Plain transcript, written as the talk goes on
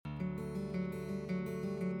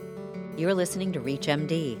You're listening to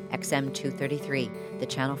ReachMD, XM233, the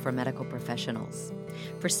channel for medical professionals.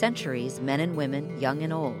 For centuries, men and women, young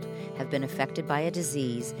and old, have been affected by a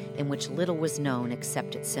disease in which little was known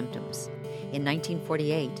except its symptoms. In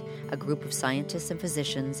 1948, a group of scientists and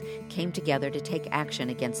physicians came together to take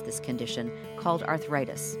action against this condition called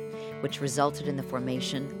arthritis, which resulted in the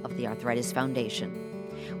formation of the Arthritis Foundation.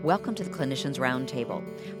 Welcome to the Clinicians Roundtable.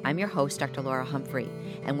 I'm your host, Dr. Laura Humphrey,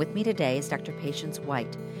 and with me today is Dr. Patience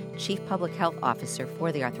White, Chief Public Health Officer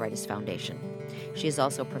for the Arthritis Foundation. She is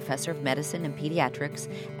also Professor of Medicine and Pediatrics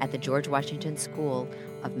at the George Washington School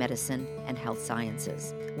of Medicine and Health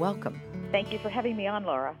Sciences. Welcome. Thank you for having me on,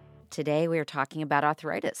 Laura. Today we are talking about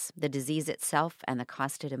arthritis, the disease itself, and the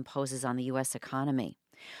cost it imposes on the U.S. economy.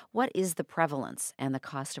 What is the prevalence and the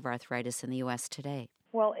cost of arthritis in the U.S. today?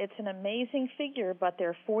 Well, it's an amazing figure, but there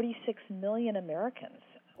are 46 million Americans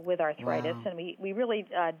with arthritis, Wow. and we really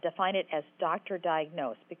define it as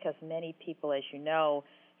doctor-diagnosed because many people, as you know,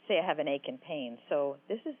 say I have an ache and pain. So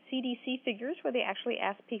this is CDC figures where they actually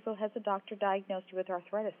ask people, has a doctor diagnosed you with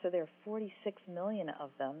arthritis? So there are 46 million of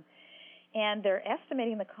them, and they're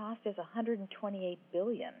estimating the cost is $128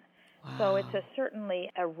 billion. Wow. So it's certainly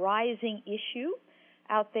a rising issue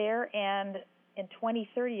out there, and in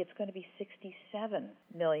 2030, it's going to be 67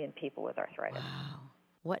 million people with arthritis. Wow.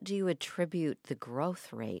 What do you attribute the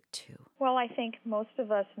growth rate to? Well, I think most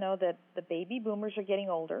of us know that the baby boomers are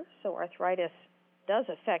getting older, so arthritis does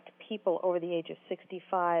affect people over the age of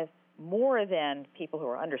 65 more than people who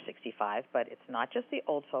are under 65, but it's not just the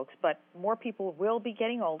old folks, but more people will be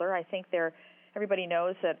getting older. I think everybody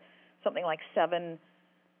knows that something like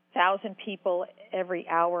 7,000 people every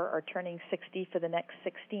hour are turning 60 for the next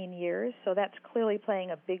 16 years, so that's clearly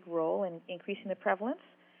playing a big role in increasing the prevalence.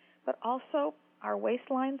 But also, our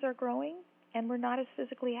waistlines are growing, and we're not as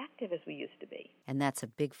physically active as we used to be. And that's a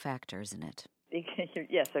big factor, isn't it?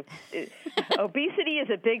 Yes, obesity is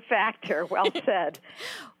a big factor, well said.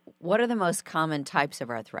 What are the most common types of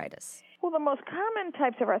arthritis? Well, the most common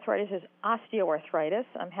types of arthritis is osteoarthritis.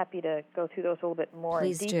 I'm happy to go through those a little bit more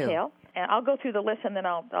Please in detail. do. And I'll go through the list, and then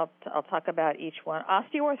I'll talk about each one.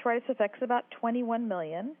 Osteoarthritis affects about 21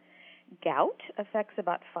 million. Gout affects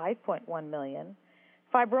about 5.1 million.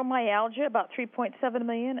 Fibromyalgia, about 3.7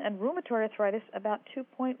 million. And rheumatoid arthritis, about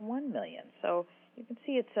 2.1 million. So you can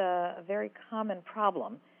see it's a very common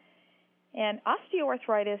problem. And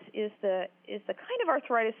osteoarthritis is the kind of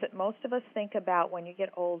arthritis that most of us think about when you get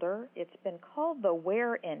older. It's been called the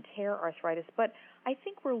wear and tear arthritis, but I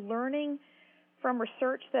think we're learning from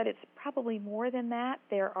research that it's probably more than that.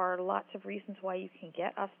 There are lots of reasons why you can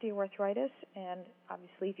get osteoarthritis, and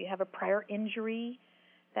obviously if you have a prior injury,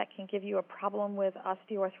 that can give you a problem with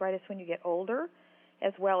osteoarthritis when you get older,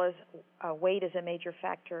 as well as weight is a major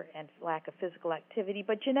factor and lack of physical activity.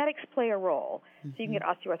 But genetics play a role. Mm-hmm. So you can get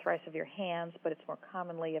osteoarthritis of your hands, but it's more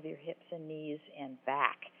commonly of your hips and knees and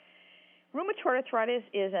back. Rheumatoid arthritis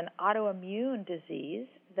is an autoimmune disease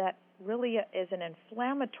that really is an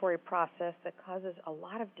inflammatory process that causes a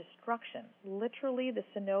lot of destruction. Literally, the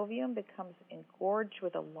synovium becomes engorged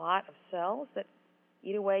with a lot of cells that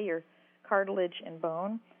eat away your cartilage and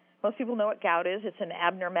bone. Most people know what gout is. It's an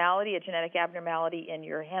abnormality, a genetic abnormality in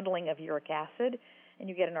your handling of uric acid, and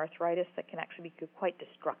you get an arthritis that can actually be quite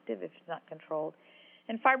destructive if it's not controlled.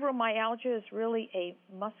 And fibromyalgia is really a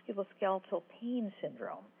musculoskeletal pain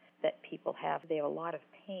syndrome that people have. They have a lot of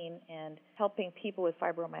pain, and helping people with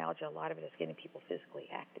fibromyalgia, a lot of it is getting people physically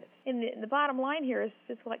active. And the bottom line here is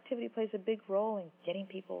physical activity plays a big role in getting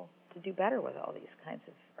people to do better with all these kinds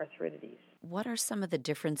of arthritides. What are some of the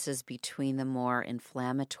differences between the more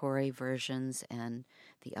inflammatory versions and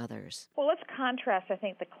the others? Well, let's contrast. I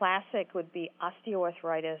think the classic would be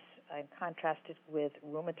osteoarthritis and contrasted with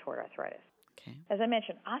rheumatoid arthritis. Okay. As I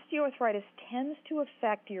mentioned, osteoarthritis tends to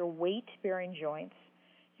affect your weight-bearing joints,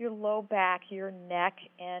 your low back, your neck,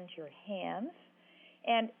 and your hands.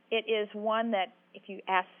 And it is one that, if you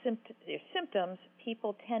ask their symptoms,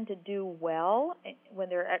 people tend to do well when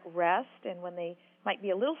they're at rest and when they might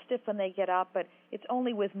be a little stiff when they get up, but it's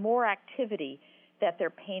only with more activity that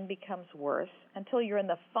their pain becomes worse until you're in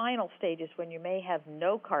the final stages when you may have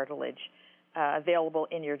no cartilage available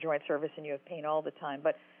in your joint surface and you have pain all the time.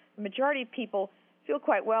 But the majority of people feel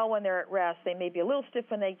quite well when they're at rest. They may be a little stiff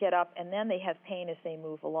when they get up, and then they have pain as they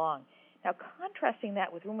move along. Now, contrasting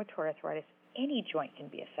that with rheumatoid arthritis, any joint can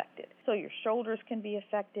be affected. So your shoulders can be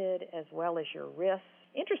affected as well as your wrists.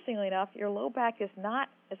 Interestingly enough, your low back is not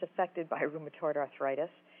as affected by rheumatoid arthritis,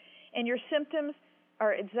 and your symptoms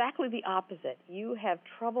are exactly the opposite. You have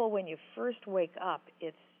trouble when you first wake up.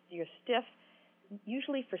 You're stiff,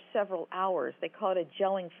 usually for several hours. They call it a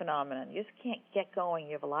gelling phenomenon. You just can't get going.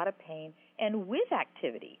 You have a lot of pain. And with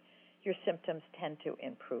activity, your symptoms tend to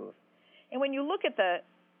improve. And when you look at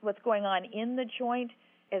what's going on in the joint,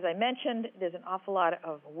 as I mentioned, there's an awful lot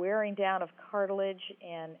of wearing down of cartilage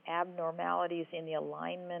and abnormalities in the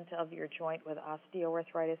alignment of your joint with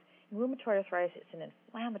osteoarthritis. In rheumatoid arthritis, it's an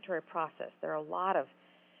inflammatory process. There are a lot of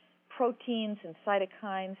proteins and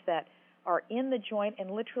cytokines that are in the joint,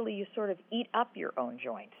 and literally you sort of eat up your own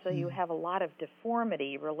joint. So you have a lot of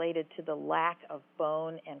deformity related to the lack of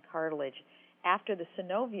bone and cartilage after the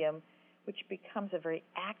synovium, which becomes a very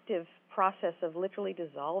active process of literally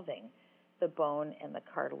dissolving the bone and the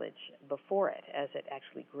cartilage before it as it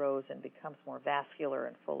actually grows and becomes more vascular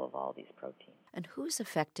and full of all these proteins. And who's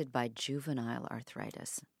affected by juvenile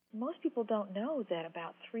arthritis? Most people don't know that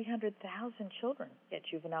about 300,000 children get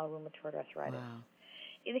juvenile rheumatoid arthritis. Wow.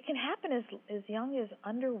 It can happen as young as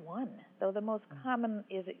under 1, though the most common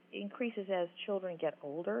is it increases as children get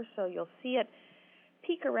older. So you'll see it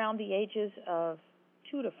peak around the ages of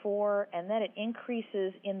 2 to 4, and then it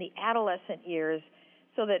increases in the adolescent years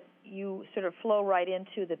so that you sort of flow right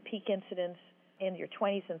into the peak incidence in your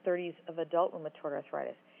 20s and 30s of adult rheumatoid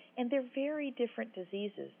arthritis. And they're very different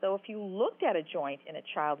diseases. Though if you looked at a joint in a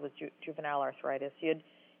child with juvenile arthritis, you'd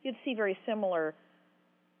see very similar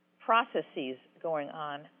processes going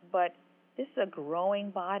on. But this is a growing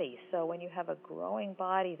body. So when you have a growing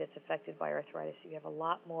body that's affected by arthritis, you have a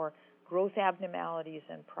lot more growth abnormalities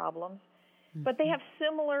and problems. Mm-hmm. But they have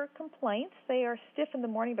similar complaints. They are stiff in the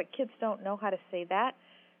morning, but kids don't know how to say that.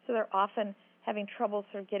 So they're often having trouble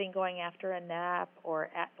sort of getting going after a nap, or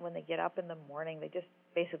when they get up in the morning, they just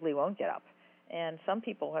basically won't get up. And some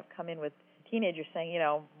people have come in with teenagers saying,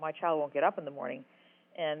 my child won't get up in the morning.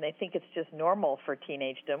 And they think it's just normal for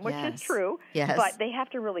teenagedom, which is true. Yes. But they have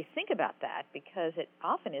to really think about that, because it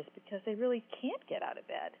often is because they really can't get out of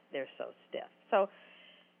bed. They're so stiff. So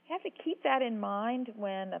you have to keep that in mind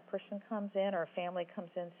when a person comes in or a family comes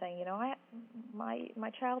in saying, my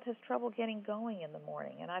child has trouble getting going in the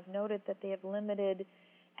morning, and I've noted that they have limited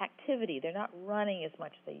activity. They're not running as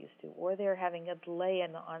much as they used to, or they're having a delay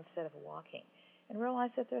in the onset of walking. And realize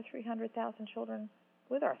that there are 300,000 children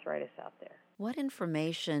with arthritis out there. What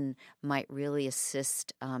information might really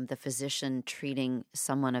assist the physician treating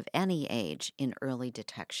someone of any age in early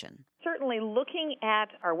detection? Certainly, looking at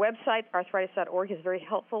our website, arthritis.org, is very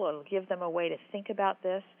helpful. It'll give them a way to think about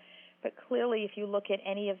this. But clearly, if you look at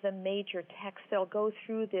any of the major texts, they'll go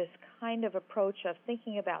through this kind of approach of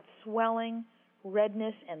thinking about swelling,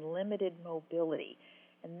 redness, and limited mobility.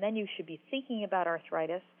 And then you should be thinking about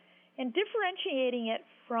arthritis and differentiating it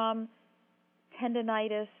from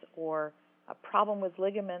tendinitis or a problem with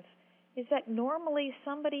ligaments. Is that normally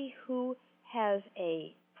somebody who has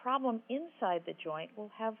a problem inside the joint will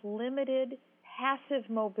have limited passive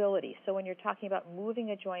mobility. So when you're talking about moving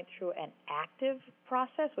a joint through an active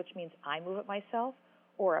process, which means I move it myself,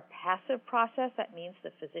 or a passive process, that means the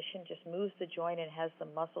physician just moves the joint and has the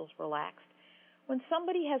muscles relaxed. When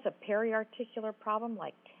somebody has a periarticular problem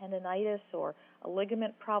like tendinitis or a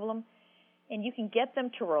ligament problem, and you can get them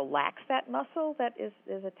to relax that muscle that is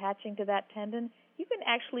attaching to that tendon, you can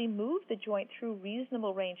actually move the joint through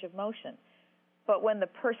reasonable range of motion. But when the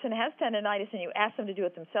person has tendinitis and you ask them to do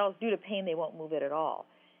it themselves, due to pain, they won't move it at all.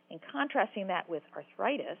 And contrasting that with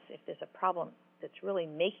arthritis, if there's a problem that's really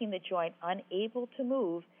making the joint unable to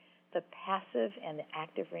move, the passive and the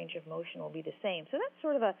active range of motion will be the same. So that's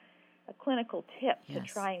sort of a clinical tip to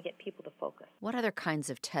try and get people to focus. What other kinds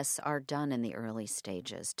of tests are done in the early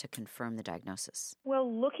stages to confirm the diagnosis?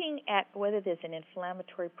 Well, looking at whether there's an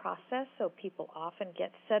inflammatory process, so people often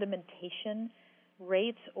get sedimentation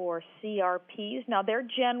rates or CRPs. Now, they're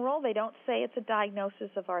general. They don't say it's a diagnosis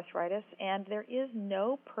of arthritis, and there is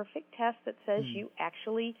no perfect test that says you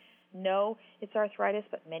actually know it's arthritis,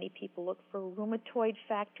 but many people look for rheumatoid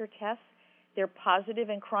factor tests. They're positive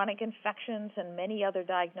in chronic infections and many other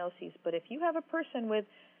diagnoses. But if you have a person with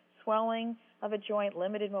swelling of a joint,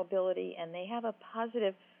 limited mobility, and they have a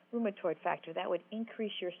positive rheumatoid factor, that would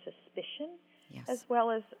increase your suspicion, as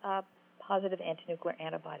well as positive antinuclear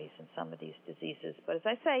antibodies in some of these diseases. But as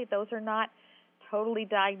I say, those are not totally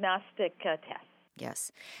diagnostic tests.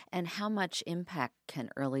 Yes. And how much impact can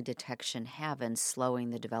early detection have in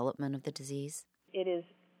slowing the development of the disease? It is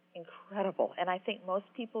incredible. And I think most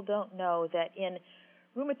people don't know that in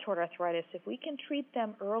rheumatoid arthritis, if we can treat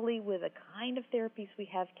them early with the kind of therapies we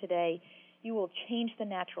have today, you will change the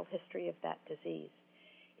natural history of that disease.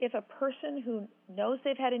 If a person who knows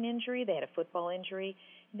they've had an injury, they had a football injury,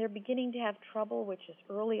 and they're beginning to have trouble, which is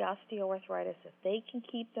early osteoarthritis, if they can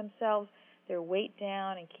keep themselves, their weight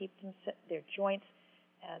down and keep their joints,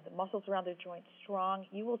 the muscles around their joints strong,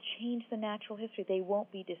 you will change the natural history. They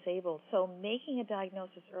won't be disabled. So making a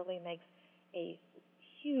diagnosis early makes a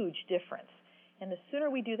huge difference. And the sooner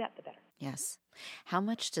we do that, the better. Yes. How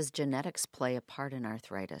much does genetics play a part in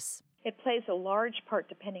arthritis? It plays a large part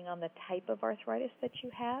depending on the type of arthritis that you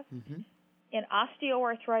have. Mm-hmm. In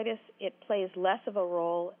osteoarthritis, it plays less of a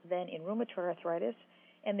role than in rheumatoid arthritis,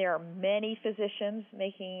 and there are many physicians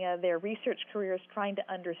making their research careers trying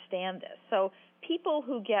to understand this. So people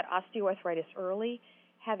who get osteoarthritis early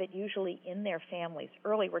have it usually in their families.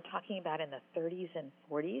 Early, we're talking about in the 30s and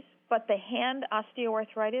 40s. But the hand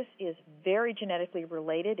osteoarthritis is very genetically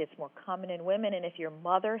related. It's more common in women, and if your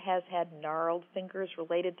mother has had gnarled fingers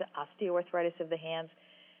related to osteoarthritis of the hands,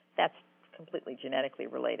 that's completely genetically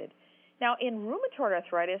related. Now, in rheumatoid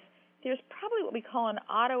arthritis, there's probably what we call an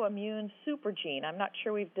autoimmune supergene. I'm not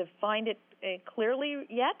sure we've defined it clearly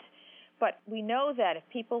yet, but we know that if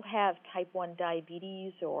people have type 1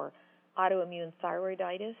 diabetes or autoimmune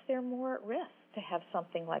thyroiditis, they're more at risk to have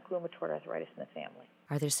something like rheumatoid arthritis in the family.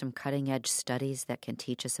 Are there some cutting-edge studies that can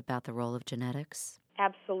teach us about the role of genetics?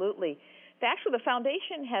 Absolutely. Actually, the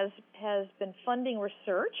foundation has been funding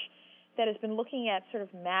research that has been looking at sort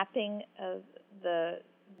of mapping the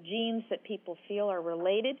genes that people feel are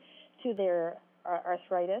related to their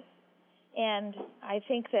arthritis. And I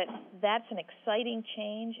think that that's an exciting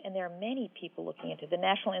change, and there are many people looking into it. The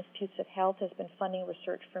National Institutes of Health has been funding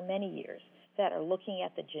research for many years that are looking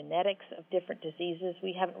at the genetics of different diseases.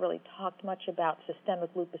 We haven't really talked much about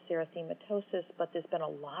systemic lupus erythematosus, but there's been a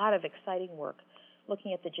lot of exciting work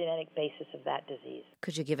looking at the genetic basis of that disease.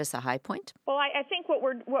 Could you give us a high point? Well, I think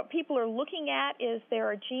what people are looking at is there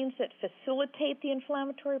are genes that facilitate the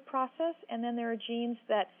inflammatory process, and then there are genes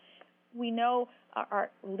that we know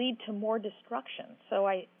lead to more destruction. So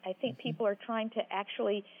I think people are trying to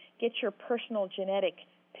actually get your personal genetic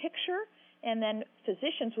picture, and then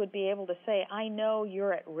physicians would be able to say, I know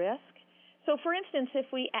you're at risk. So, for instance,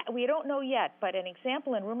 if we don't know yet, but an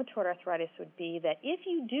example in rheumatoid arthritis would be that if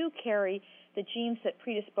you do carry the genes that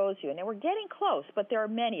predispose you, and we're getting close, but there are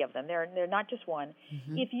many of them, they're not just one.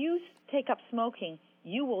 Mm-hmm. If you take up smoking,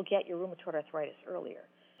 you will get your rheumatoid arthritis earlier.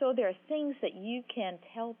 So there are things that you can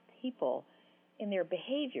tell people in their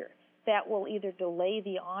behavior that will either delay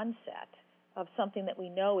the onset of something that we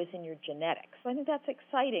know is in your genetics. So I think that's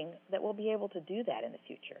exciting that we'll be able to do that in the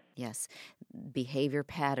future. Yes. Behavior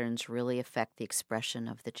patterns really affect the expression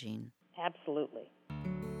of the gene. Absolutely.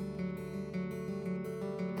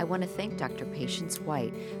 I want to thank Dr. Patience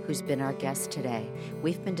White, who's been our guest today.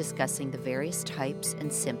 We've been discussing the various types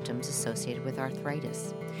and symptoms associated with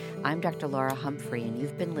arthritis. I'm Dr. Laura Humphrey, and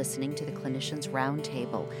you've been listening to the Clinicians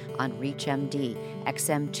Roundtable on ReachMD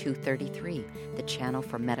XM233, the channel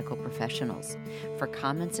for medical professionals. For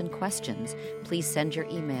comments and questions, please send your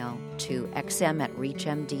email to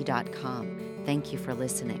xm@reachmd.com. Thank you for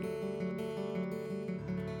listening.